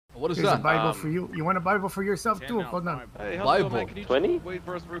What is Here's that? a Bible for you. You want a Bible for yourself too? Hold on. Hey, Bible. man. Can you 20? just wait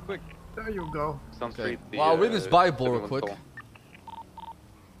for us real quick? There you go. Sounds Okay. great. Well, I'll read this Bible real quick.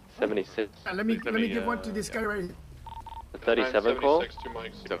 76. Let me give one to this guy right here. The 37 call?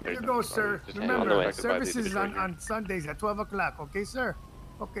 Here you go, sir. on the Remember, way. services on Sundays at 12 o'clock. Okay, sir?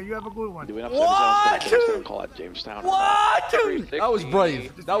 Okay, you have a good one. What? Call at Jamestown. What? That was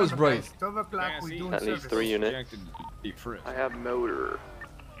brave. That was brave. 12 o'clock, we doing At least service. 3 units. I have motor.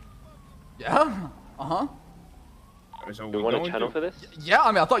 Yeah. Uh-huh. So Do you want a channel for this? Yeah.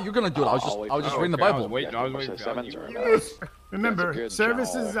 I mean, I thought you were gonna do it. I was just reading the Bible. Remember,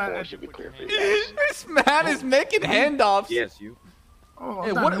 services at... should be clear for you. This man is making handoffs. Yes, you. Oh, Hey,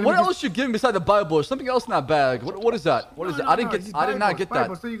 hold on, what let me what just- else you giving beside the Bible? There's something else in that bag. What is that? What is it? No, I didn't it's get. I did not get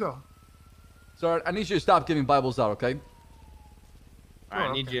Bibles. that. There you go. Sir, I need you to stop giving Bibles out, okay?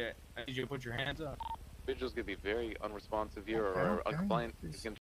 I need you to put your hands up. Individuals gonna be very unresponsive here Okay, or okay. uncompliant. Please.